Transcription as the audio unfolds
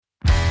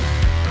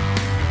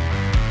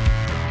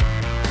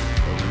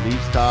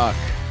Leafs Talk.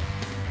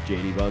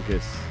 JD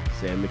Bunkus,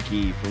 Sam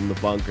McKee from the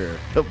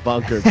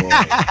bunker boy.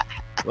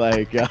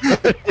 Like,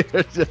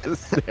 you're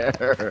just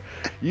there.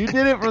 You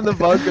did it from the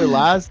bunker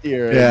last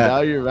year, and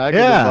now you're back in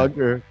the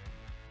bunker.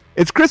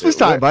 It's Christmas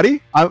time,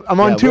 buddy. I'm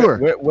on tour.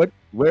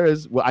 Where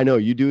is? Well, I know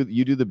you do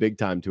the big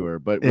time tour,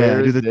 but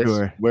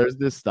tour. Where's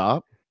this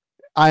stop?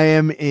 I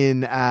am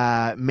in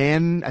I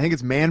think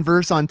it's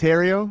Manverse,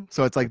 Ontario.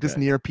 So it's like this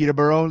near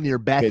Peterborough, near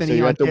Bethany, so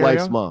you're Ontario. at the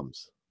wife's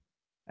mom's.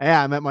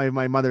 Yeah, I'm at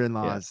my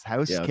mother-in-law's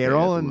house,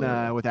 Carol, and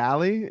with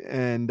Allie,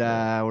 and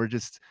we're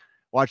just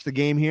watched the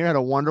game here, had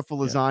a wonderful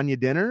lasagna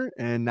dinner,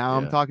 and now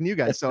I'm talking to you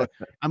guys. So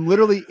I'm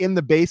literally in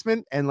the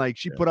basement, and like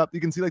she put up, you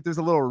can see like there's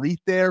a little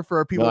wreath there for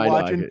our people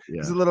watching.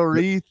 There's a little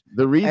wreath.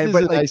 The wreath is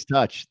a nice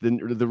touch.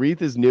 The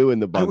wreath is new in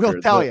the bunker. I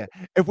will tell you,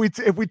 if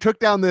we took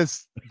down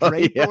this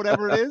drape or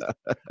whatever it is,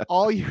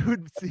 all you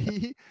would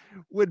see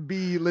would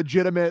be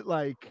legitimate,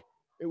 like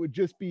it would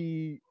just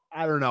be,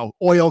 I don't know,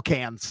 oil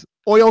cans,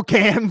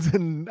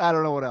 and I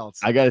don't know what else.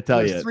 I got to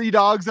tell you, there's 3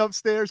 dogs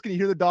upstairs. Can you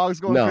hear the dogs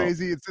going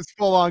crazy? It's just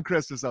full on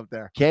Christmas up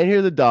there. Can't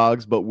hear the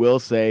dogs, but will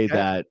say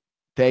that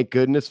thank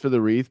goodness for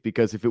the wreath,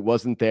 because if it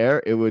wasn't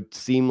there, it would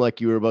seem like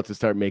you were about to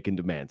start making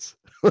demands.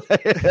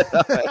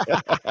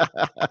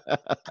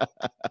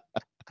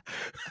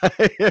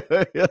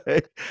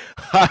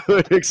 I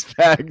would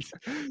expect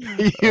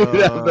you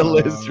would have the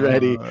list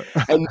ready,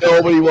 and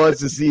nobody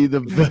wants to see the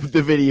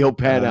video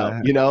pan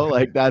out. You know,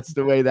 like that's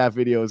the way that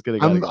video is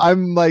going to go.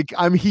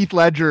 I'm Heath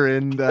Ledger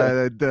in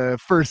the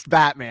first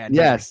Batman.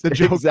 Yes, the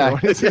joke.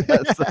 Exactly.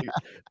 Yes,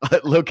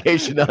 like,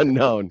 location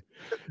unknown.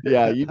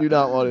 Yeah, you do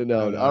not want to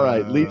know. All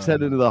right, Leafs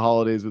head into the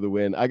holidays with a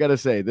win. I got to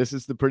say,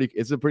 it's a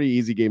pretty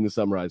easy game to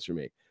summarize for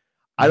me.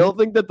 I don't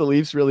think that the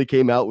Leafs really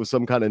came out with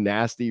some kind of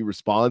nasty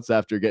response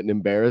after getting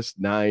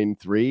embarrassed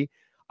 9-3.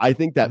 I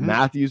think that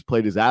Matthews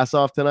played his ass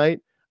off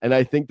tonight. And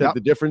I think that the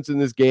difference in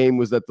this game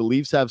was that the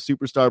Leafs have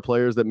superstar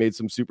players that made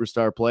some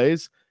superstar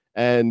plays,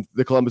 and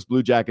the Columbus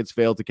Blue Jackets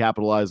failed to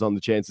capitalize on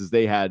the chances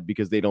they had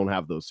because they don't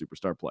have those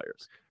superstar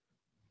players.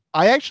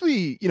 I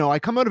actually, I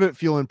come out of it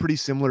feeling pretty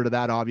similar to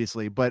that,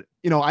 obviously. But,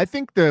 I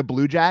think the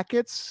Blue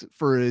Jackets,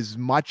 for as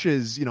much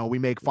as, we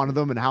make fun of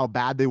them and how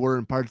bad they were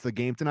in parts of the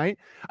game tonight,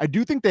 I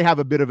do think they have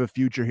a bit of a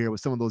future here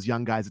with some of those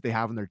young guys that they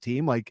have on their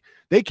team. Like,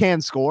 they can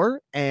score.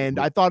 And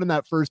I thought in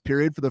that first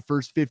period, for the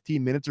first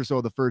 15 minutes or so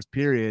of the first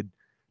period,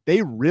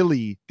 they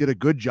really did a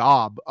good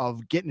job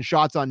of getting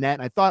shots on net.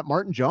 And I thought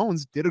Martin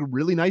Jones did a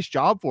really nice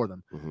job for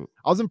them.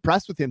 I was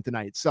impressed with him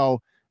tonight. So,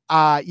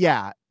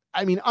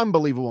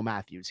 unbelievable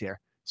Matthews here.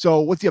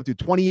 So what's he up to?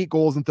 28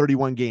 goals in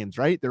 31 games,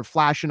 right? They're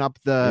flashing up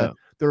the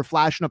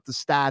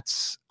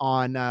stats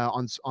on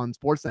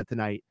Sportsnet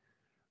tonight.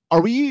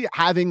 Are we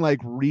having like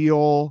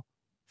real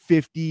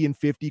 50 and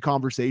 50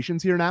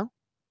 conversations here now?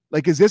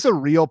 Like, is this a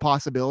real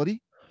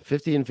possibility?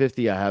 50 and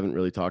 50 I haven't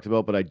really talked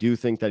about, but I do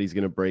think that he's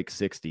going to break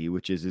 60,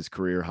 which is his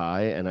career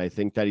high. And I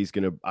think that he's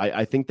going to,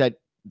 I think that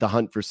the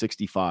hunt for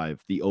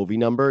 65, the Ovi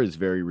number, is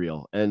very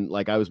real. And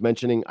like I was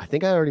mentioning, I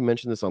think I already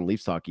mentioned this on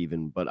Leafs Talk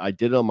even, but I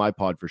did it on my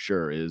pod for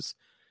sure, is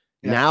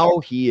now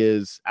he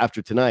is,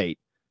 after tonight,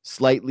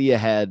 slightly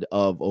ahead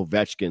of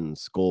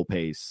Ovechkin's goal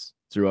pace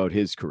throughout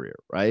his career,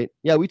 right?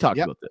 Yeah, we talked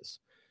about this.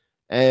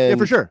 And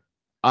for sure.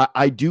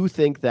 I do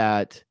think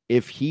that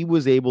if he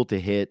was able to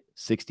hit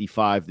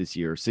 65 this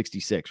year,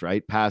 66,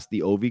 right, past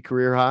the Ovi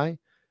career high,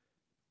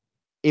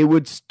 it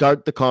would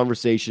start the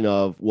conversation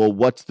of, well,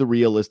 what's the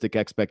realistic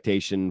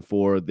expectation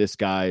for this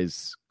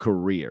guy's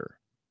career?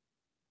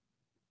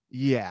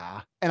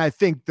 Yeah. And I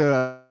think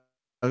the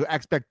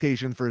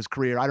expectation for his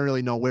career, I don't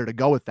really know where to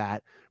go with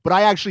that, but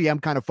I actually am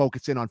kind of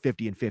focusing on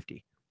 50 and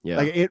 50. Yeah.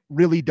 Like, it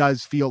really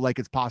does feel like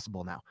it's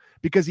possible now,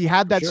 because he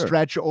had that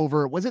stretch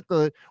over, was it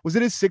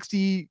his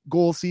 60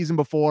 goal season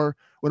before,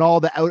 when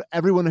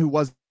everyone who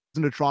wasn't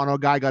a Toronto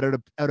guy got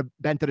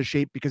bent out of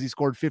shape because he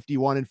scored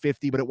 51 and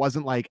 50, but it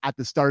wasn't like at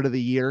the start of the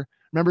year.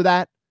 Remember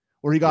that?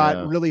 Where he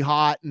got really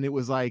hot, and it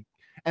was like,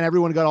 and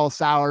everyone got all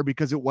sour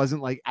because it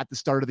wasn't like at the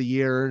start of the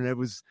year, and it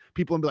was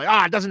people would be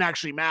like, it doesn't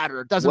actually matter.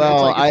 It doesn't.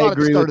 Well, it's I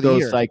agree with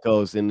those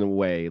psychos in a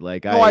way.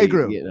 Like, I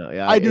agree.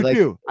 I do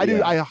too. I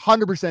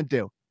 100%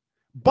 do.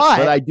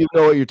 But I do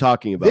know what you're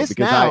talking about,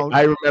 because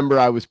I remember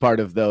I was part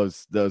of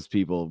those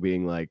people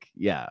being like,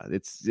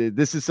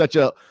 this is such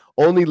a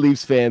only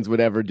Leafs fans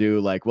would ever do.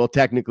 Like, well,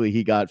 technically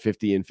he got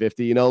 50 and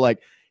 50, like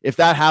if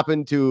that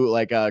happened to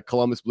like a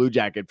Columbus Blue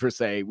Jacket per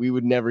se, we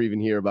would never even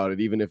hear about it,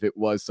 even if it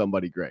was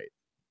somebody great.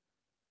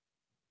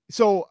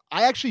 So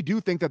I actually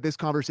do think that this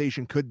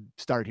conversation could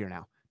start here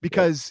now,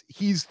 because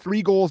he's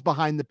 3 goals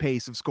behind the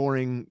pace of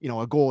scoring,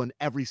 a goal in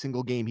every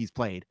single game he's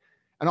played.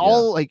 And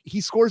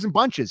he scores in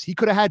bunches. He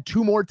could have had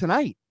 2 more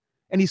tonight,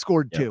 and he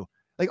scored 2.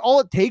 Like, all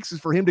it takes is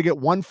for him to get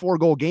 1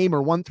 4-goal game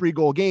or 1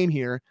 3-goal game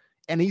here,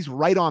 and he's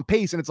right on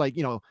pace. And it's like,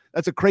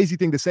 that's a crazy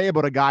thing to say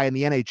about a guy in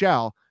the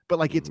NHL, but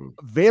like, it's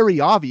very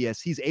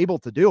obvious he's able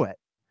to do it.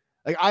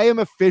 Like, I am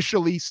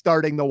officially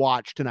starting the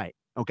watch tonight.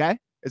 Okay.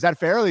 Is that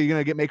fair? Are you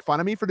going to make fun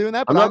of me for doing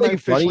that? But I'm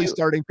officially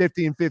starting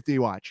 50 and 50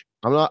 watch.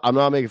 I'm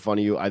not making fun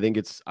of you. I think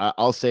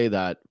I'll say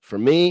that for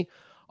me,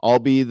 I'll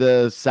be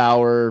the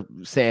sour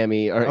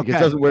Sammy, or Okay. it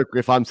doesn't work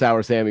if I'm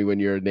sour Sammy when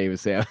your name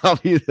is Sam. I'll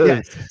be the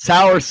Yes.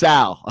 sour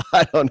Sal.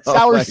 I don't know.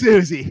 Sour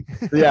Susie.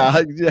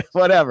 Yeah,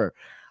 whatever.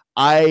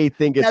 I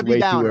think it's Debbie way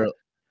too Downer. early.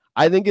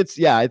 I think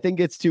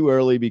it's too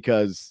early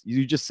because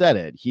you just said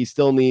it. He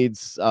still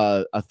needs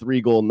a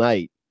 3-goal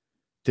night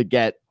to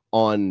get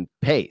on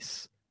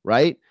pace,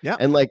 right? Yeah.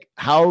 And like,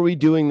 how are we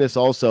doing this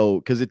also?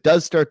 Because it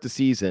does start the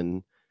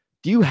season.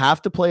 Do you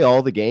have to play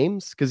all the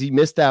games? Because he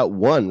missed that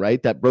one,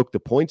 right? That broke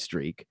the point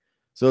streak.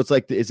 So it's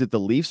like, is it the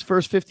Leafs'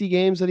 first 50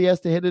 games that he has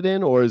to hit it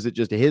in, or is it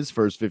just his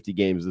first 50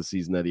 games of the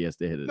season that he has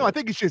to hit it in? No, I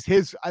think it's just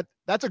his.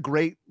 That's a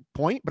great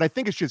point, but I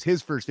think it's just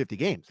his first 50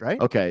 games, right?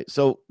 Okay,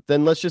 so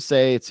then let's just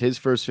say it's his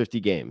first 50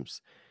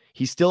 games.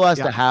 He still has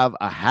to have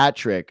a hat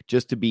trick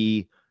just to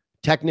be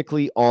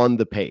technically on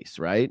the pace,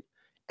 right?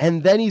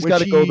 And then he's got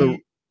to go the.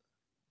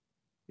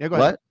 Yeah, go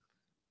ahead. What?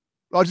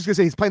 I was just gonna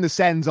say he's playing the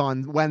Sens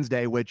on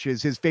Wednesday, which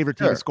is his favorite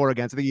team to score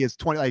against. I think he has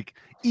 20, like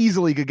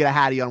easily could get a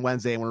hattie on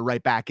Wednesday, and we're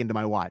right back into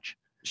my watch.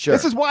 Sure.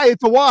 This is why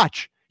it's a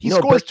watch. He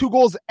scores 2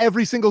 goals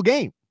every single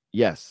game.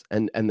 Yes,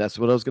 and that's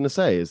what I was gonna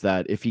say is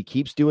that if he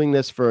keeps doing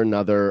this for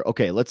another,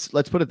 okay, let's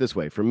put it this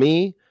way. For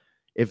me,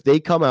 if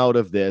they come out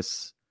of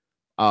this,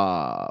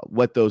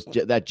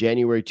 that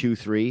January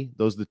 2-3,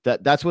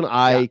 that's when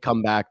I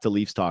come back to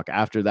Leafs talk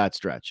after that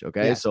stretch.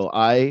 Okay, Yes. so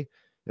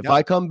if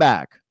I come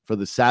back for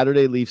the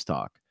Saturday Leafs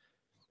talk,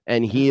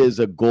 and he is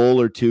a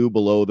goal or 2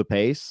 below the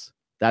pace,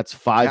 that's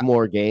 5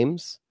 more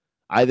games.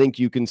 I think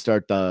you can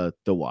start the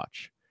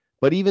watch.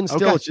 But even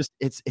still, it's just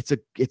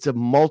it's a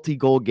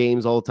multi-goal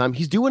games all the time.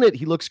 He's doing it.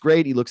 He looks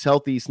great. He looks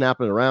healthy,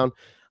 snapping it around.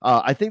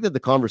 I think that the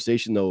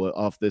conversation though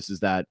off this is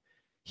that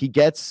he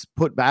gets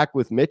put back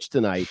with Mitch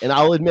tonight, and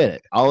I'll admit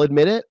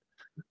it.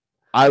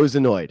 I was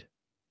annoyed.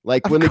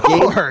 Like when the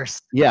game,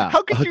 yeah.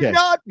 How could you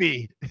not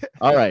be?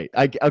 All right.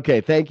 Okay.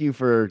 Thank you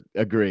for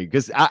agreeing.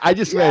 Because I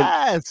just went,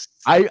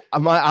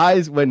 my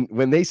eyes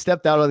when they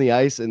stepped out on the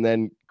ice and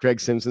then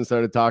Craig Simpson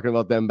started talking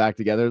about them back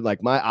together,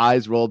 like my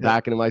eyes rolled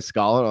back into my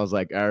skull and I was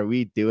like, are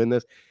we doing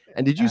this?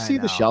 And did you see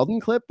the Sheldon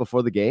clip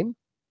before the game?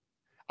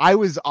 I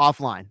was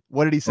offline.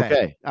 What did he say?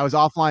 Okay. I was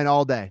offline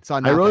all day.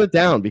 I wrote it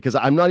down because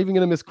I'm not even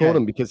going to misquote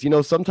him because,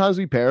 sometimes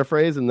we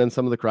paraphrase and then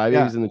some of the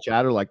crybabies in the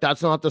chat are like,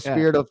 that's not the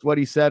spirit of what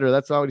he said, or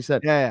that's not what he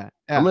said. Yeah.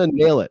 I'm going to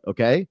nail it.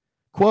 Okay.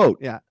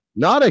 Quote.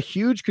 Not a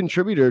huge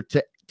contributor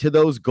to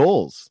those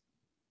goals.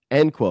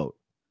 End quote.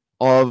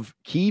 Of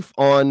Keefe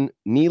on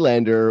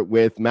Nylander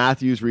with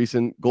Matthews'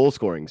 recent goal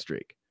scoring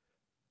streak.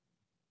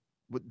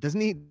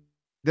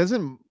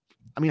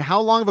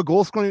 How long of a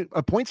goal scoring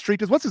point streak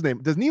does what's his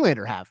name? Does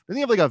Nylander have? Doesn't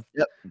he have like a?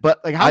 Yeah, but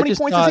like how many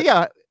points does he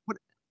have?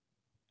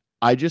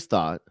 I just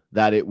thought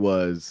that it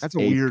was a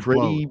weird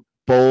pretty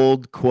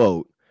bold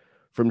quote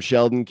from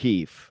Sheldon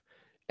Keefe.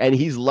 And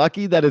he's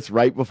lucky that it's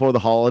right before the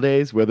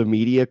holidays where the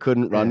media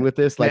couldn't run with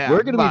this. Like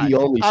we're going to be the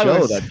only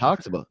show that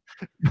talks about.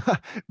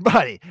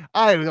 Buddy,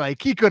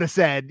 he could have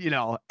said,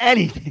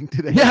 anything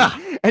today. Yeah.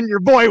 And your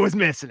boy was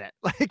missing it.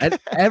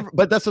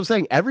 But that's what I'm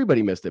saying.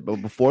 Everybody missed it.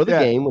 But before the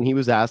game, when he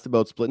was asked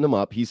about splitting them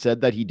up, he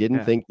said that he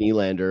didn't think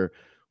Nylander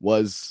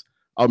was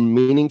a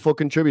meaningful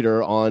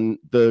contributor on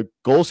the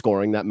goal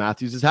scoring that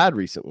Matthews has had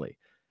recently.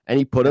 And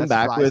he put him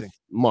back with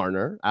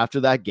Marner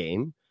after that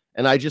game.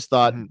 And I just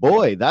thought,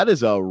 boy, that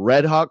is a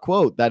red hot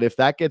quote that if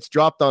that gets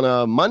dropped on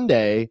a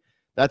Monday,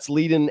 that's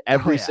leading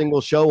every single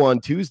show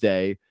on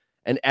Tuesday.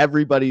 And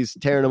everybody's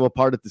tearing him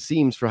apart at the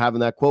seams for having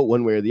that quote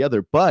one way or the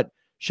other. But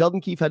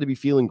Sheldon Keefe had to be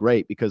feeling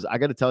great because I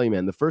got to tell you,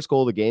 man, the first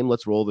goal of the game,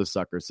 let's roll this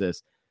sucker,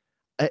 sis.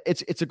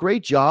 It's a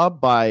great job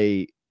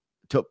by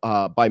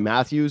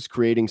Matthews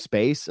creating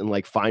space and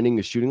like finding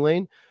the shooting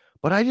lane.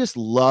 But I just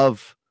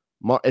love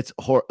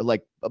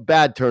like a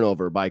bad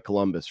turnover by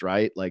Columbus,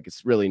 right? Like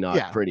it's really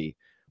not pretty.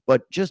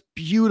 But just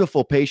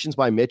beautiful patience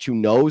by Mitch, who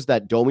knows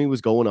that Domi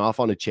was going off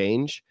on a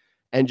change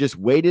and just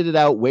waited it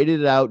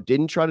out,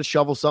 didn't try to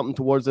shovel something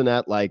towards the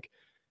net, like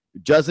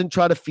doesn't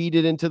try to feed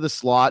it into the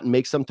slot and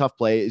make some tough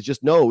play. It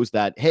just knows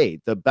that,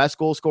 hey, the best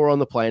goal scorer on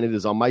the planet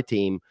is on my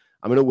team.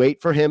 I'm going to wait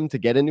for him to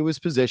get into his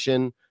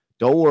position.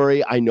 Don't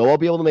worry. I know I'll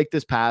be able to make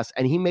this pass.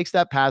 And he makes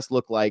that pass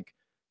look like,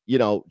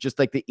 just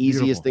like the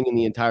easiest thing in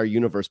the entire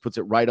universe, puts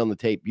it right on the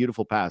tape.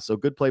 Beautiful pass. So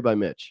good play by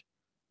Mitch.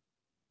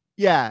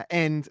 Yeah,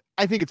 and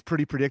I think it's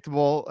pretty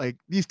predictable. Like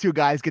these two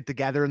guys get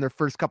together in their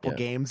first couple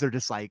games, they're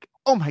just like,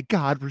 "Oh my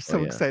god, we're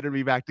so excited to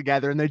be back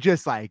together!" And they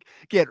just like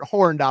get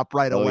horned up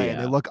right away. And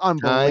they look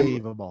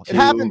unbelievable. It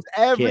happens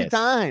every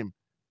time.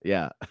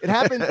 Yeah, it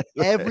happens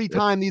every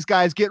time these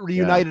guys get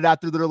reunited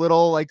after their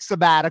little like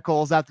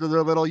sabbaticals, after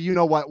their little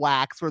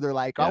wax, where they're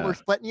like, "Oh, we're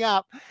splitting you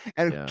up,"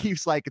 and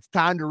Keefe's like, "It's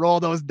time to roll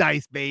those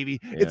dice,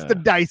 baby. It's the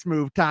dice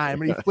move time."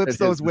 And he flips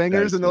those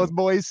wingers, and those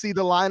boys see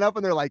the lineup,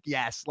 and they're like,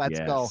 "Yes, let's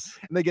go!"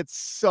 And they get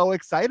so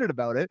excited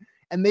about it.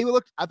 And they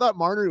looked. I thought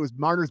it was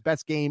Marner's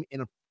best game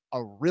in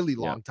a really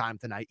long time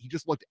tonight. He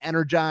just looked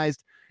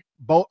energized.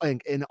 Both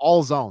in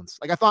all zones.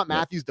 Like I thought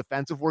Matthews'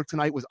 defensive work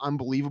tonight was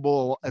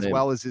unbelievable, as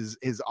well as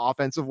his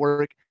offensive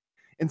work.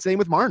 And same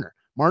with Marner.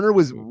 Marner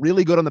was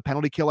really good on the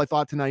penalty kill, I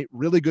thought, tonight.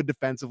 Really good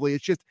defensively.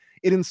 It's just,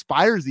 it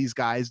inspires these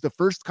guys. The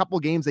first couple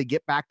games they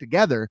get back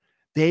together,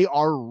 they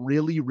are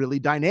really, really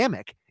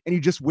dynamic. And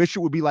you just wish it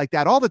would be like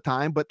that all the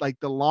time. But like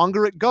the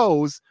longer it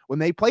goes, when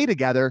they play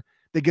together,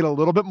 they get a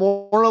little bit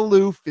more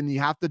aloof, and you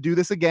have to do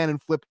this again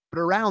and flip it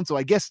around. So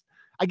I guess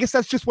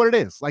that's just what it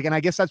is. Like, and I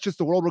guess that's just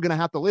the world we're going to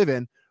have to live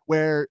in,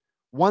 where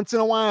once in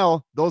a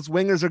while, those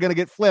wingers are going to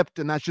get flipped,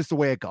 and that's just the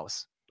way it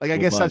goes. Like, I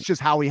guess that's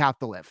just how we have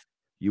to live.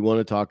 You want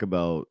to talk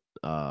about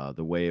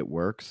the way it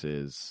works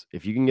is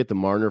if you can get the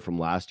Marner from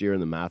last year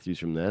and the Matthews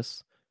from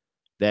this,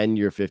 then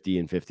your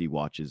 50-50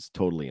 watch is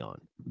totally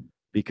on,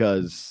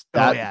 because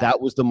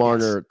that was the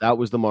Marner. Yes. That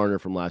was the Marner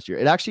from last year.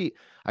 It actually,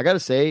 I got to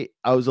say,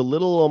 I was a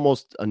little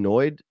almost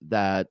annoyed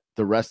that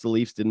the rest of the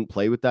Leafs didn't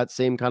play with that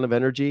same kind of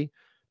energy,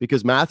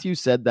 because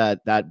Matthews said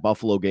that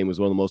Buffalo game was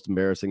one of the most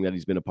embarrassing that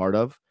he's been a part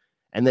of.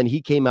 And then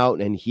he came out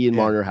and he and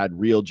Marner had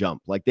real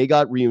jump. Like, they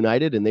got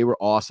reunited and they were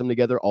awesome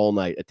together all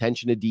night.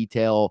 Attention to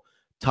detail,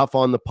 tough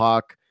on the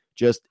puck,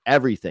 just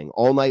everything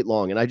all night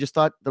long. And I just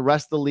thought the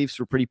rest of the Leafs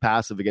were pretty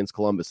passive against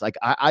Columbus. Like,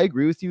 I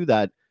agree with you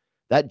that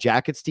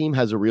Jackets team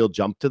has a real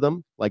jump to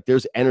them. Like,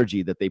 there's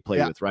energy that they play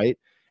with, right?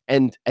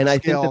 And I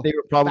think that they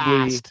were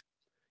probably fast.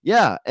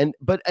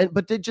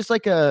 But they're just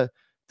like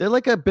they're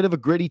like a bit of a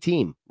gritty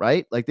team,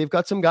 right? Like, they've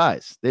got some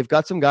guys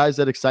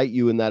that excite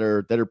you and that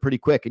are pretty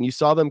quick. And you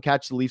saw them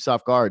catch the Leafs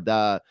off guard.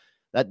 That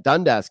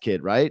Dundas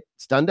kid, right?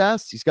 It's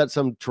Dundas. He's got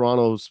some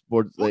Toronto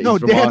sports. No,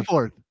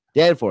 Danforth.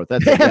 Danforth.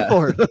 That's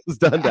Danforth. It. It's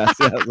Dundas.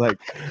 Yeah, I was like,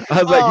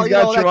 he's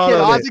got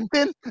Toronto.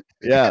 Ossington.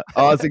 Yeah,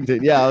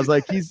 Ossington. Yeah, I was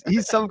like, he's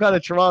some kind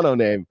of Toronto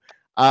name.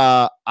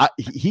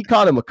 He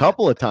caught him a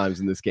couple of times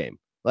in this game.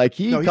 Like,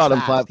 he caught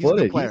him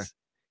flat-footed.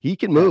 He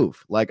can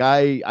move. Like,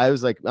 I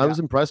was like, I was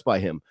impressed by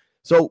him.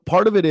 So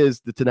part of it is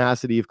the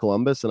tenacity of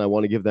Columbus, and I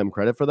want to give them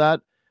credit for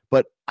that.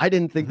 But I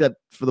didn't think that,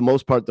 for the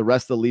most part, the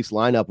rest of the Leafs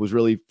lineup was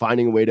really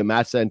finding a way to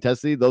match that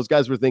intensity. Those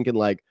guys were thinking,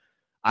 like,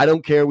 I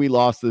don't care we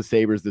lost to the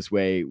Sabres this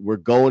way. We're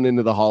going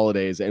into the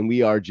holidays, and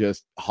we are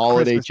just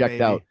holiday Christmas,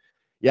 checked out.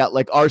 Yeah,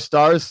 like, our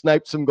stars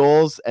sniped some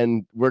goals,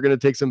 and we're going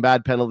to take some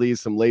bad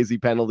penalties, some lazy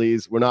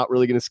penalties. We're not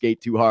really going to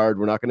skate too hard.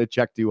 We're not going to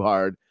check too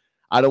hard.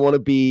 I don't want to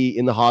be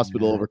in the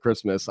hospital over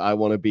Christmas. I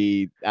want to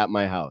be at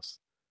my house.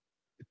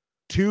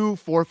 2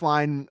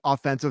 fourth-line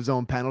offensive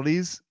zone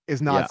penalties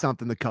is not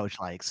something the coach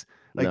likes.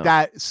 Like,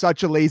 that,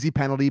 such a lazy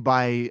penalty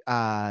by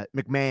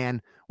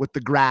McMahon with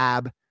the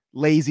grab,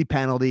 lazy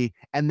penalty,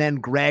 and then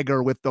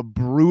Gregor with the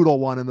brutal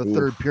one in the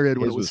third period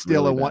when it was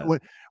still really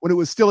when it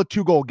was still a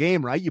 2-goal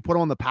game, right? You put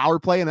him on the power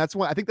play, and that's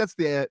what I think that's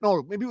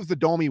maybe it was the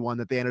Domi one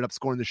that they ended up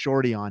scoring the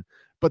shorty on.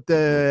 But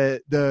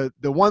the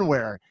one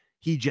where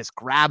he just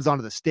grabs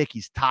onto the stick,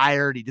 he's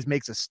tired, he just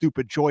makes a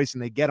stupid choice,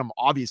 and they get him.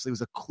 Obviously, it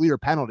was a clear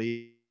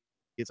penalty.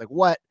 It's like,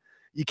 what?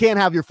 You can't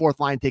have your fourth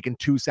line taking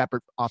 2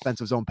 separate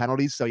offensive zone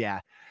penalties. So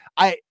yeah,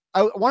 I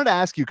wanted to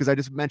ask you, because I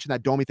just mentioned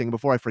that Domi thing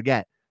before I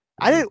forget.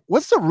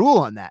 What's the rule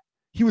on that?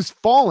 He was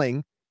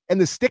falling and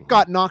the stick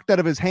got knocked out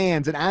of his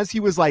hands, and as he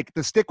was like,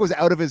 the stick was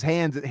out of his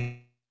hands, it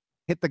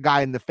hit the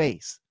guy in the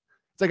face.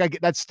 It's like,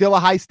 that's still a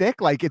high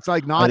stick. Like, it's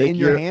like not in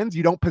your hands.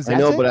 You don't possess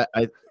it. I know, but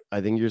I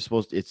think you're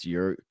supposed to, it's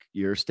your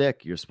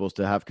stick. You're supposed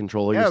to have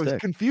control of your stick. Yeah, it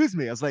confused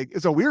me. I was like,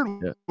 it's a weird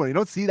one. You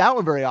don't see that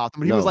one very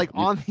often. But he was like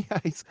on the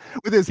ice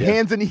with his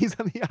hands and knees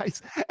on the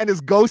ice, and his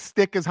ghost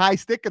stick is high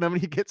sticking him,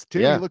 and he gets 2.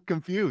 He looked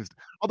confused.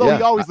 Although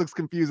he always looks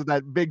confused with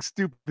that big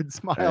stupid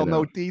smile,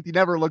 no teeth. He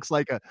never looks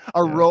like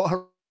a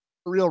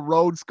real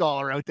road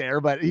scholar out there,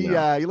 but he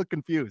looked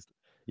confused.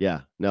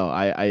 Yeah, no,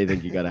 I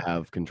think you got to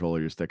have control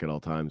of your stick at all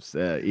times.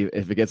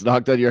 If it gets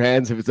knocked out of your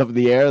hands, if it's up in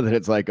the air, then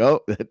it's like, oh,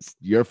 that's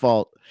your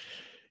fault.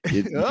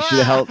 You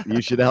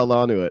should have held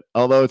on to it.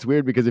 Although it's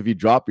weird, because if you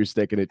drop your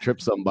stick and it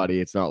trips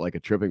somebody, it's not like a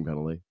tripping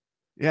penalty.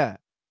 Yeah.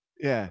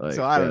 Like,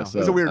 so I don't know.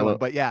 It's a weird one,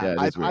 but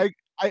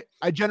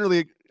I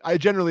generally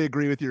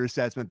agree with your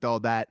assessment, though,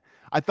 that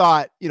I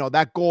thought,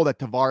 that goal that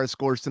Tavares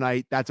scores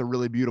tonight, that's a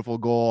really beautiful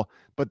goal.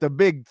 But the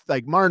big,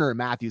 like, Marner and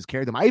Matthews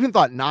carried them. I even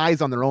thought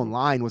Nyes on their own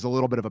line was a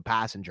little bit of a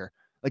passenger.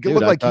 Like, it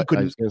looked like he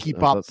couldn't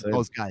keep up with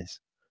those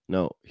guys.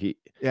 No,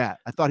 I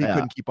thought he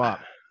couldn't keep up.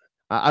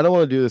 I don't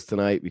want to do this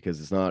tonight because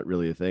it's not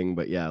really a thing,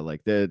 but yeah, like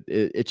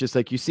it's just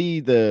like, you see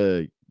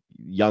the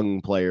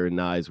young player in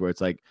Nyes where it's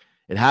like,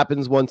 it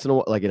happens once in a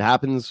while, like it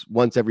happens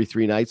once every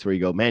 3 nights where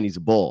you go, man, he's a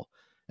bull.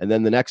 And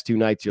then the next 2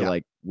 nights you're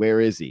like, where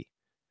is he?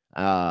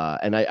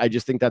 And I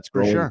just think that's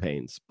growing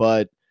pains.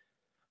 But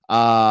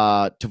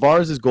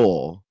Tavares'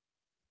 goal,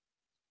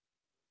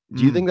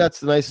 do you think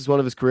that's the nicest one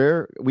of his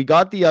career? We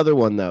got the other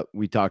one that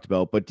we talked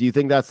about, but do you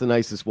think that's the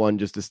nicest one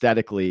just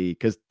aesthetically?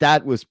 Because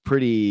that was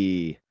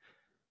pretty...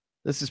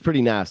 This is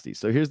pretty nasty.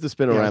 So here's the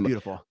spinorama.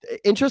 Beautiful.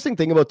 Interesting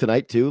thing about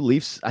tonight, too.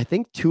 Leafs, I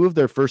think 2 of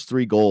their first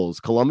 3 goals,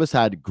 Columbus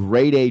had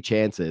grade A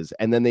chances,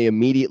 and then they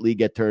immediately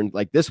get turned.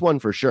 Like this one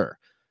for sure.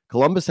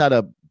 Columbus had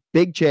a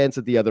big chance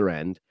at the other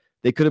end.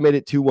 They could have made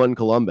it 2-1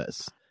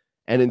 Columbus.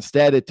 And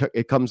instead,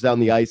 it comes down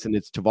the ice, and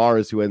it's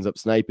Tavares who ends up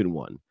sniping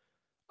one.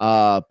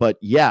 But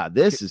yeah,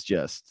 this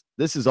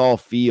is all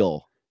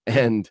feel.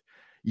 And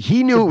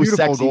he knew it was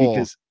sexy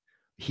because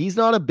he's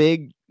not a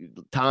big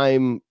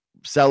time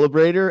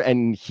celebrator,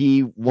 and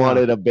he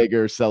wanted a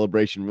bigger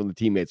celebration from the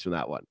teammates from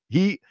that one.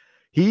 He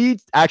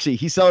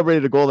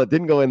celebrated a goal that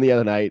didn't go in the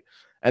other night,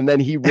 and then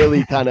he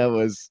really kind of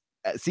was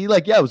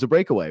it was a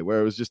breakaway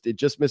where it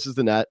just misses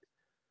the net,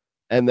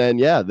 and then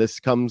this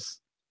comes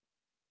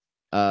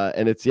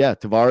and it's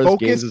Tavares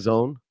gains his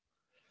own.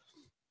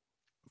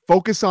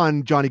 Focus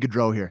on Johnny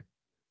Gaudreau here.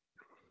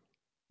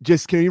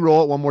 Just can you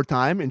roll it one more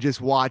time and just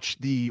watch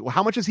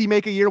how much does he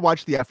make a year?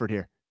 Watch the effort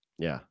here.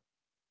 Yeah.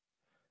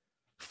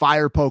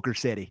 Fire Poker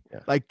City. Yeah.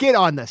 Like, get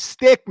on the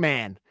stick,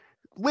 man.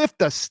 Lift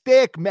the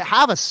stick.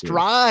 Have a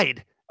stride.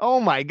 Yeah.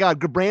 Oh my God.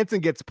 Branson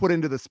gets put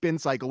into the spin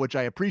cycle, which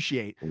I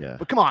appreciate. Yeah.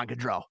 But come on,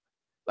 Gaudreau.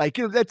 Like,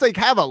 that's like,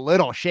 have a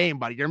little shame,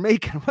 buddy. You're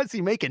making, what's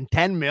he making?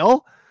 10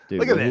 mil? Dude,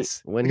 look at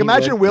this.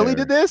 Imagine Willie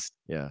did this.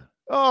 Yeah.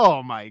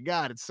 Oh my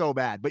God. It's so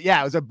bad. But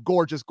yeah, it was a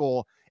gorgeous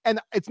goal. And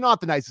it's not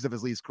the nicest of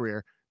his Leafs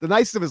career. The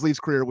nicest of his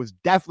Leafs career was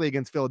definitely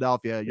against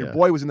Philadelphia. Your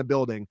boy was in the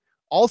building.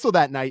 Also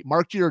that night,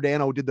 Mark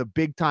Giordano did the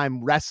big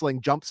time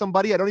wrestling jump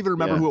somebody. I don't even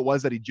remember who it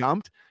was that he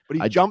jumped, but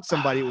he jumped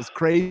somebody. It was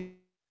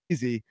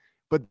crazy.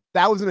 But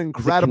that was an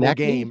incredible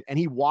game. And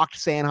he walked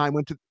Sanheim,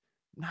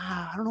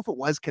 I don't know if it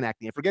was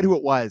connecting. I forget who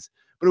it was,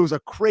 but it was a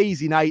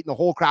crazy night. And the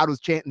whole crowd was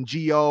chanting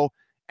Gio.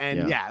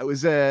 And it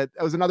was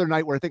another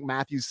night where I think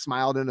Matthews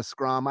smiled in a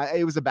scrum.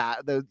 It was a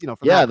bad,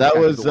 that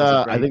was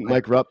I think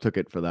Mike Rupp took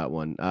it for that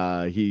one.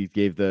 He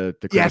gave the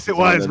yes, it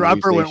was.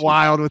 Rupper went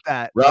wild with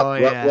that.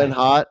 Rupp went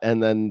hot,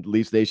 and then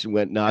Leafs Nation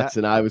went nuts,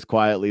 and I was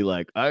quietly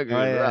like, I agree.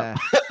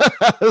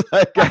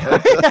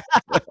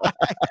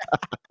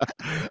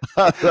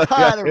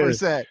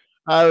 100%.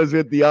 I was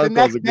with the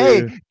uncles. The next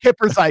day,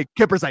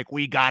 Kipper's like,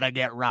 we gotta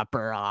get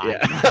Rupper on.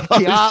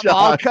 Yeah.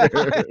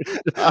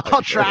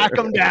 I'll track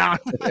him down.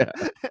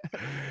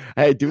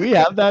 Hey, do we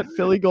have that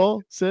Philly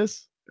goal,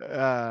 sis?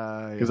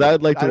 Because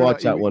I'd like to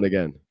watch that one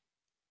again.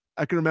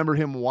 I can remember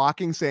him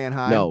walking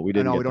Sanheim. No, we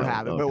didn't. No, we don't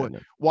have it.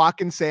 But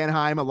walking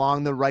Sanheim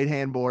along the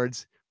right-hand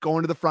boards,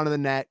 going to the front of the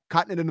net,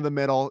 cutting it into the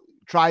middle,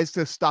 tries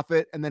to stuff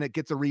it, and then it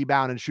gets a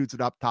rebound and shoots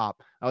it up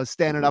top. I was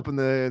standing up in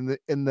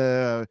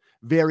the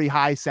very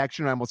high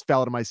section. I almost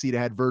fell out of my seat.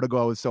 I had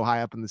vertigo. I was so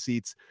high up in the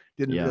seats.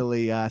 Didn't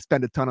really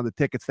spend a ton on the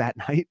tickets that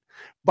night,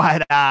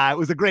 but it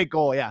was a great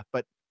goal. Yeah,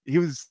 but he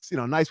was,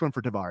 nice one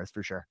for Tavares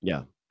for sure.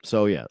 Yeah.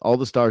 So all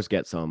the stars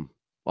get some.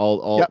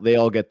 They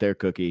all get their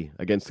cookie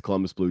against the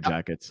Columbus Blue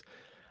Jackets.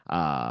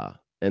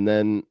 And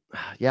then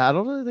I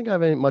don't really think I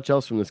have much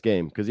else from this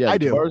game because I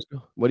do. Tavares,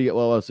 what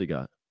else you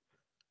got?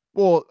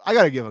 Well, I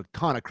got to give a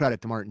ton of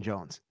credit to Martin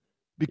Jones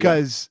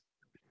because,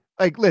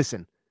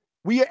 listen,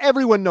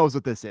 everyone knows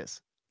what this is.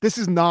 This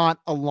is not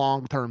a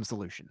long-term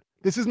solution.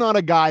 This is not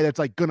a guy that's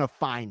going to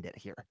find it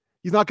here.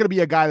 He's not going to be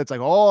a guy that's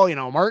like,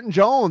 Martin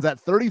Jones at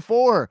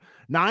 34,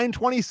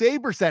 920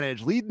 save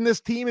percentage, leading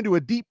this team into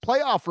a deep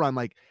playoff run.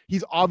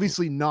 He's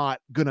obviously not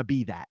going to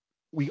be that.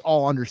 We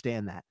all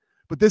understand that.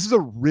 But this is a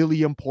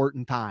really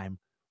important time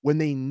when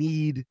they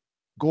need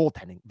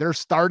goaltending. Their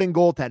starting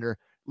goaltender,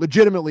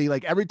 legitimately,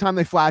 every time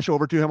they flash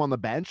over to him on the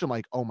bench, I'm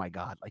like, oh my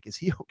God, is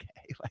he okay?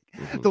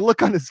 The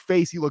look on his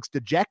face, he looks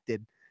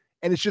dejected.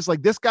 And it's just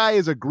this guy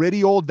is a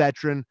gritty old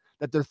veteran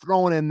that they're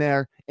throwing in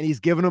there, and he's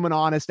giving them an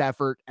honest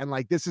effort. And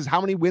this is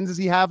how many wins does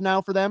he have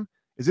now for them?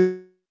 This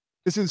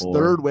is 4.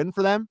 Third win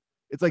for them.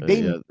 It's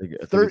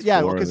third.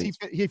 Yeah. Because he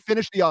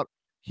finished the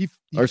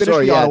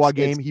Ottawa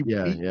game.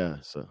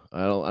 So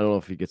I don't know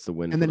if he gets the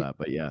win for that,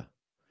 but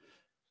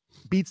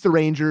beats the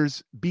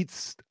Rangers,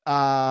 beats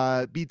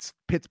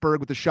Pittsburgh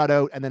with the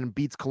shutout, and then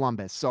beats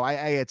Columbus. So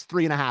it's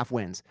 3.5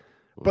 wins.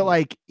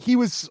 But he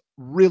was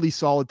really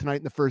solid tonight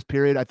in the first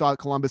period. I thought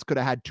Columbus could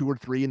have had 2 or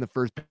 3 in the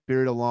first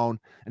period alone,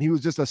 and he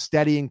was just a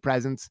steadying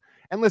presence.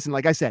 And listen,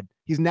 like I said,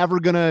 he's never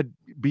gonna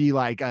be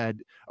a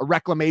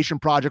reclamation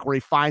project where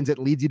he finds it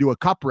and leads you to a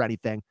cup or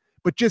anything.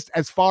 But just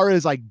as far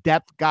as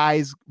depth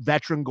guys,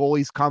 veteran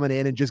goalies coming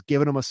in and just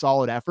giving him a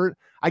solid effort,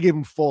 I give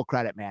him full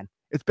credit, man.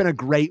 It's been a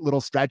great little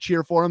stretch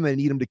here for him. They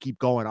need him to keep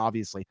going,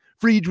 obviously.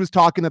 Friedge was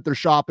talking that they're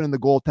shopping in the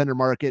goaltender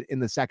market in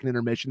the second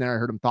intermission there. I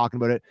heard him talking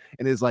about it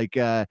in his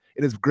in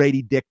his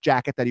Grady Dick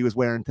jacket that he was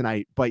wearing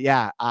tonight. But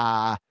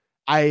I'm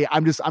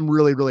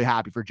really, really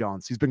happy for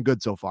Jones. He's been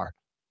good so far.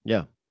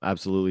 Yeah,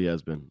 absolutely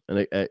has been.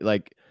 And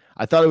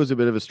I thought it was a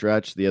bit of a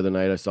stretch. The other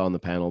night I saw on the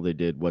panel they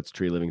did what's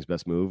Tree Living's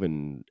best move,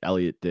 and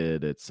Elliot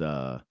did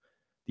the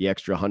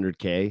extra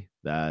 $100K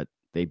that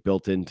they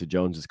built into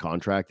Jones's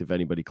contract if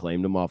anybody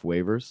claimed him off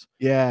waivers.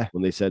 Yeah.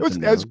 When they said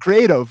it was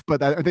creative,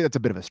 but I think that's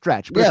a bit of a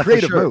stretch. But a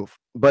creative move.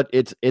 But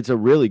it's a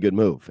really good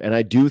move. And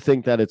I do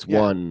think that it's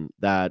one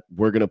that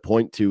we're going to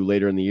point to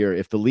later in the year.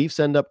 If the Leafs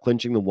end up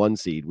clinching the 1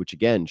 seed, which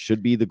again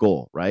should be the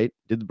goal, right?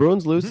 Did the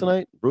Bruins lose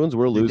tonight? Bruins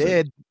were losing.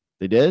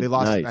 They did. They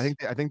lost. Nice.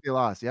 I think they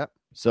lost. Yep.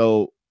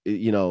 So,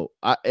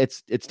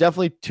 it's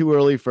definitely too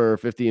early for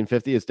 50 and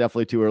 50. It's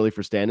definitely too early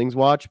for standings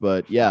watch,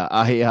 but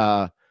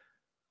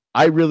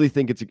I really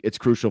think it's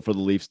crucial for the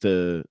Leafs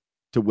to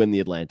win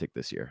the Atlantic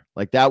this year.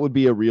 That would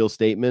be a real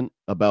statement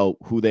about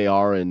who they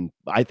are, and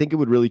I think it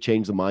would really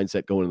change the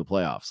mindset going into the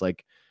playoffs.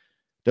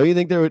 Don't you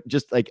think they would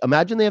just like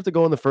imagine they have to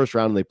go in the first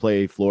round and they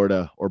play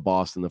Florida or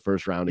Boston the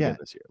first round again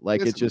this year?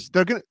 Like it's just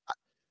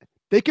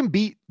they can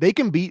beat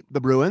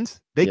the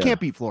Bruins. They can't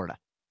beat Florida.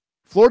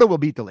 Florida will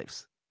beat the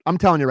Leafs. I'm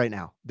telling you right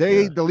now.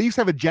 The Leafs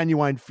have a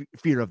genuine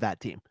fear of that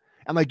team.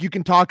 And like you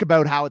can talk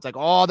about how it's like,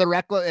 oh, the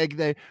reckless, like,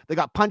 they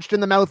got punched in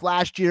the mouth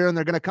last year and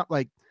they're gonna come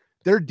like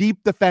they're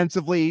deep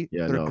defensively,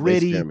 they're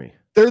gritty. They scare me.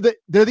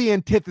 They're the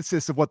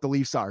antithesis of what the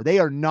Leafs are. They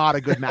are not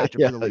a good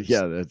matchup for the Leafs.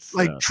 Yeah, that's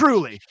like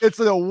truly, it's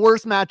the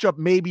worst matchup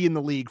maybe in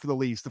the league for the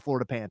Leafs, the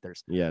Florida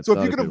Panthers. Yeah. So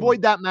if you can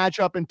avoid that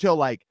matchup until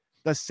like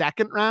the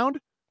second round,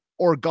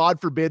 or God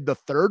forbid the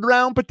third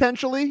round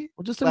potentially,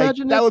 well, just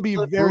imagine that would be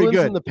the very Bruins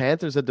good. And the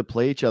Panthers had to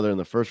play each other in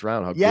the first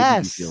round. How good do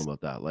you feel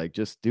about that? Like,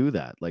 just do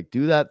that. Like,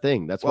 do that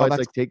thing. That's why it's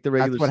like take the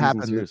regular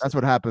season seriously. That's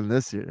what happened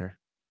this year.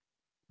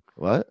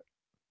 What?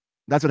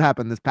 That's what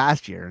happened this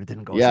past year, and it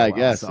didn't go. Yeah, so I well,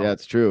 guess. so. Yeah,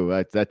 it's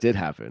true. That did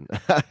happen.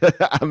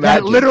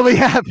 That literally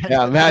happened.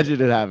 Yeah,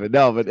 imagine it happened.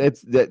 No, but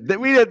it's the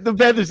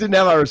Panthers didn't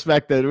have our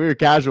respect then. We were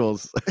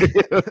casuals.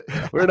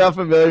 We're not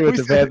familiar with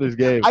the Panthers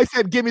game. I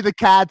said, "Give me the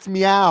Cats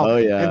meow." Oh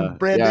yeah, and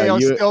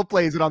Brandeo still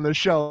plays it on the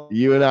show.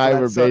 You and I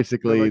were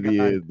basically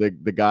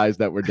the guys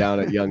that were down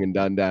at Young and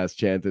Dundas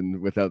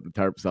chanting without the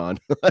tarps on.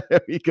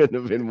 We couldn't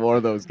have been more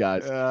of those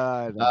guys.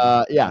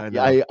 I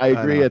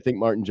agree. I think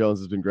Martin Jones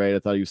has been great. I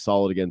thought he was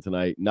solid again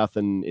tonight.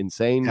 Nothing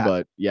insane,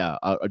 but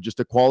just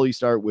a quality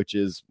start, which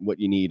is what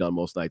you need on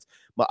most nights.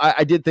 But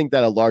I did think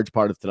that a large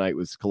part of tonight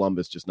was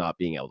Columbus just not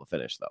being able to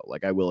finish, though.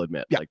 Like I will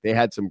admit, like they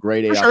had some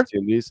grade A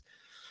opportunities,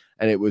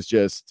 and it was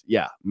just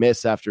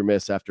miss after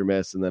miss after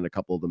miss, and then a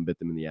couple of them bit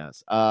them in the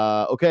ass.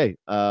 Okay,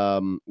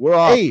 we're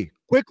off. Hey,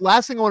 quick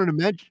last thing I wanted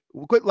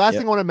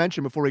to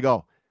mention before we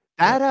go.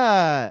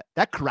 That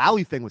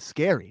Crowley thing was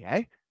scary,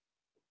 eh?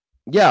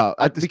 Yeah,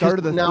 at the start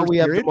of the now we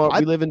period,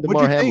 we live in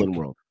DeMar Hamlin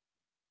world.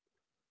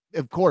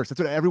 Of course, that's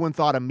what everyone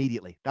thought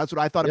immediately. That's what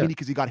I thought immediately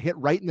because he got hit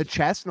right in the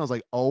chest, and I was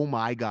like, "Oh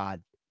my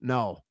god,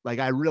 no!" Like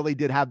I really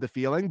did have the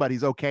feeling, but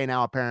he's okay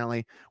now.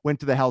 Apparently,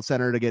 went to the health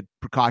center to get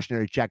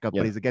precautionary checkup,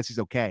 but I guess he's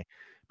okay.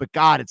 But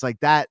God, it's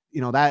like that.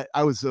 That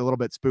I was a little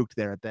bit spooked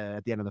there at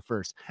the end of the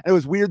first. And it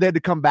was weird they had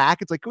to come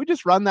back. It's like, can we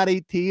just run that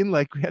 18?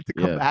 Like we had to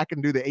come back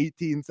and do the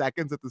 18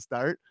 seconds at the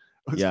start.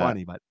 It was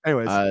funny, but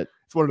anyways,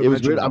 it's one of the. It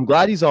was weird. I'm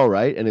glad he's all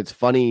right, and it's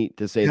funny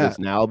to say this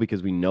now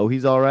because we know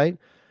he's all right,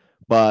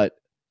 but.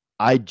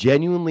 I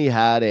genuinely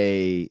had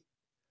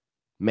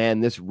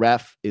this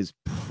ref is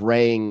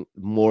praying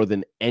more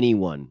than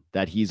anyone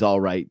that he's all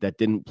right, that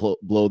didn't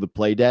blow the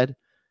play dead,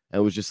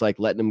 and was just like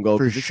letting him go.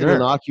 Because it's an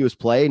innocuous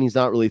play, and he's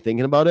not really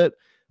thinking about it.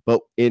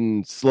 But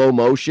in slow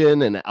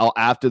motion and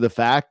after the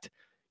fact,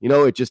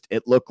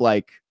 it looked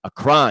like a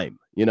crime,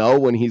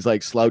 when he's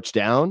like slouched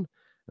down.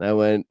 And I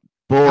went,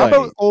 boy.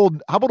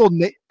 How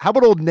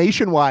about old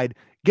Nationwide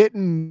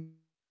getting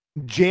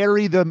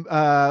Jerry, the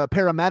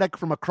paramedic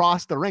from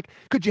across the rink?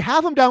 Could you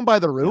have him down by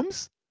the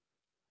rooms?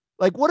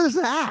 Like, what is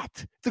that?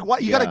 It's like,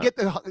 what you got to get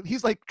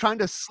he's like trying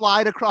to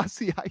slide across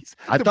the ice.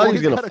 I thought he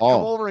was going to fall.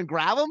 Come over and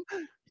grab him.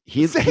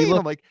 He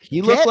looked like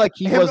he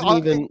wasn't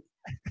even.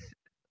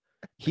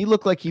 He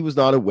looked like he was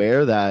not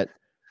aware that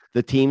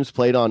the teams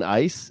played on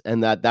ice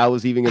and that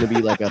was even going to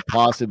be like a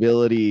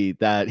possibility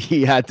that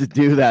he had to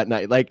do that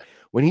night. Like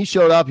when he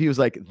showed up, he was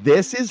like,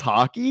 "This is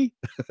hockey.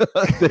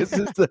 This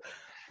is the."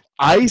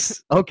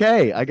 Ice,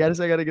 okay. I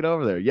guess I got to get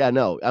over there. Yeah,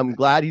 no, I'm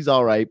glad he's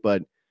all right,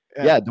 but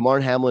DeMar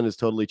Hamlin has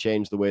totally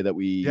changed the way that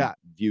we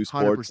view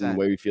sports 100%. And the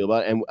way we feel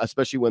about it, and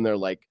especially when they're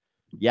like,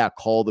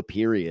 call the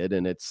period,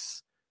 and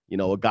it's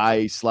a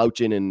guy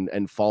slouching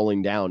and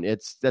falling down.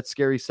 That's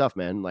scary stuff,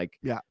 man. Like,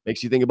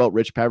 makes you think about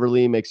Rich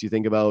Peverly, makes you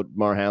think about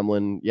DeMar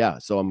Hamlin. Yeah,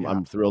 so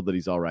I'm thrilled that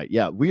he's all right.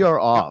 Yeah, we are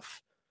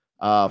off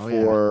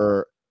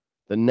for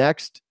the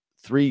next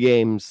 3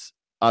 games.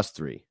 Us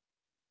 3.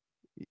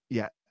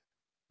 Yeah.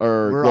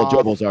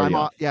 Joe Bowles already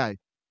off. Yeah.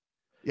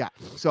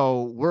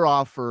 So we're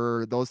off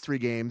for those 3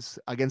 games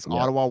against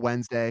Ottawa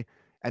Wednesday,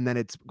 and then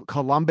it's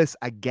Columbus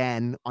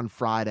again on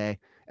Friday,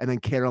 and then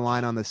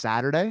Carolina on the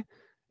Saturday.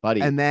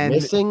 Buddy, and then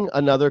missing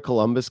another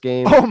Columbus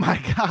game. Oh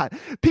my God.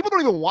 People don't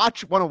even want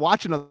to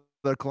watch another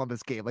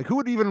Columbus game. Like, who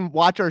would even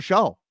watch our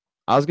show?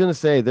 I was gonna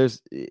say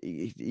there's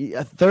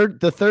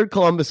the third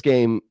Columbus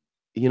game,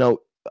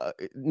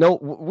 no,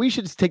 we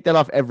should just take that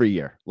off every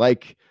year.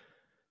 Like,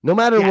 no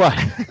matter what.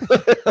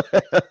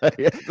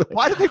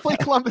 Why did they play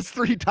Columbus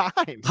 3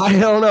 times? I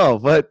don't know,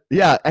 but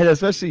and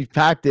especially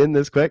packed in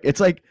this quick. It's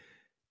like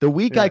the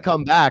week I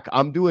come back,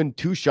 I'm doing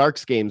 2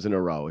 Sharks games in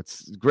a row.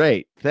 It's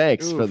great.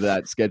 Thanks for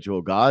that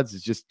schedule, gods.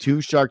 It's just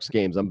 2 Sharks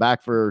games. I'm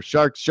back for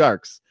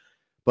Sharks.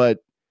 But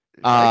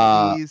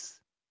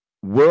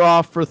we're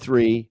off for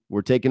 3.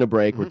 We're taking a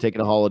break. We're taking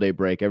a holiday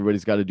break.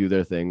 Everybody's got to do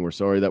their thing. We're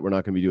sorry that we're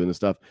not going to be doing this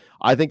stuff.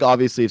 I think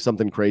obviously if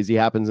something crazy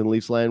happens in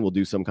Leafs land, we'll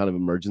do some kind of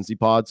emergency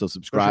pod. So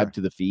subscribe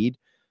to the feed.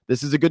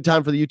 This is a good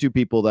time for the YouTube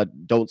people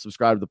that don't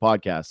subscribe to the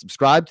podcast.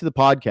 Subscribe to the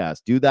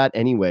podcast. Do that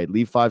anyway.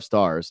 Leave 5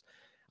 stars.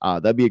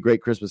 That'd be a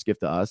great Christmas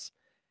gift to us.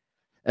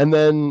 And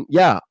then,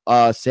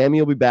 Sammy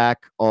will be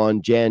back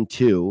on Jan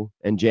 2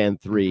 and Jan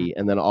 3,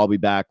 and then I'll be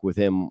back with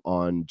him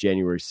on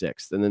January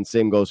 6th. And then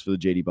same goes for the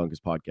JD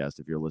Bunkis podcast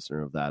if you're a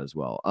listener of that as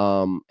well.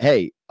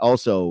 Hey,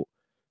 also,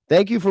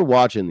 thank you for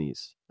watching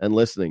these and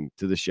listening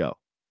to the show.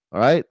 All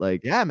right?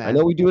 Like, yeah, man. I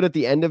know we do it at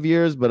the end of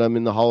years, but I'm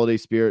in the holiday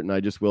spirit, and I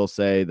just will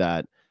say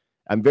that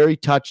I'm very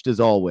touched as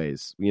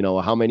always. You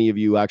know, how many of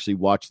you actually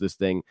watch this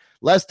thing?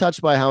 Less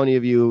touched by how many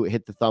of you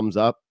hit the thumbs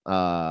up.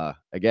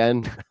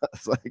 Again,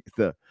 it's like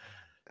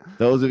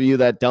those of you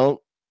that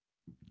don't,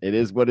 it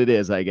is what it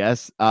is, I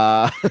guess.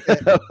 But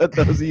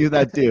those of you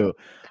that do,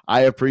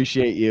 I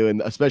appreciate you,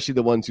 and especially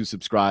the ones who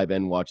subscribe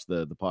and watch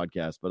the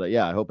podcast. But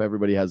I hope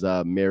everybody has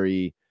a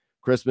Merry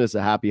Christmas,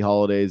 a Happy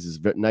Holidays, is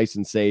nice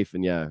and safe,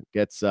 and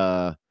gets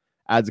adds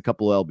a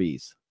couple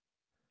LBs.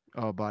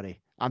 Oh,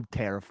 buddy, I'm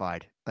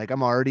terrified. Like,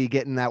 I'm already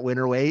getting that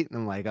winter weight, and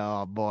I'm like,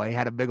 oh boy,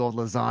 had a big old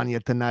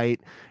lasagna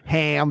tonight,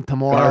 ham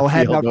tomorrow,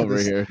 heading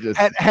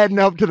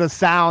up to the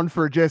Sound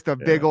for just a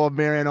big old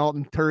Marion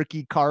Alton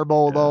turkey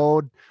carbo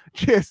load.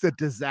 Just a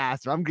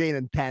disaster. I'm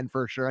gaining 10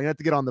 for sure. I'm gonna have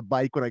to get on the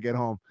bike when I get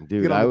home.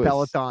 Dude, get on the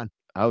Peloton.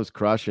 I was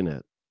crushing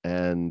it,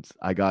 and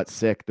I got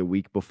sick the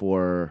week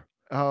before.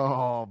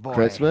 Oh boy,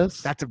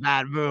 Christmas. That's a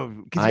bad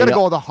move because you got to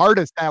go the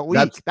hardest that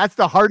week. That's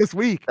the hardest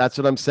week. That's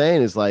what I'm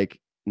saying. Is like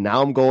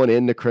now I'm going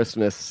into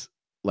Christmas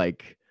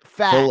like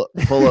fat,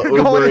 full of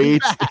Uber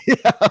Eats,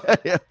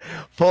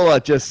 full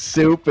of just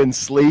soup and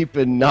sleep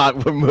and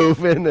not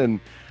moving, and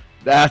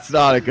that's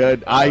not a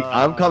good.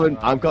 I'm coming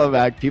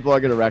back. People are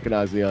gonna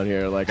recognize me on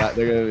here. Like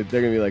they're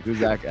gonna be like, who's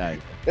that guy?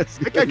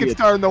 That guy can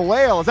star in The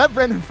Whale. Is that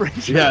Brendan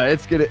Fraser? Yeah,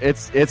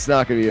 it's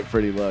not gonna be a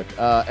pretty look.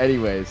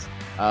 Anyways,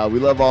 we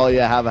love all of you.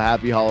 Have a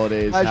happy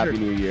holidays, Pleasure. Happy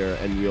New Year,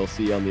 and we'll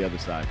see you on the other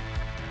side.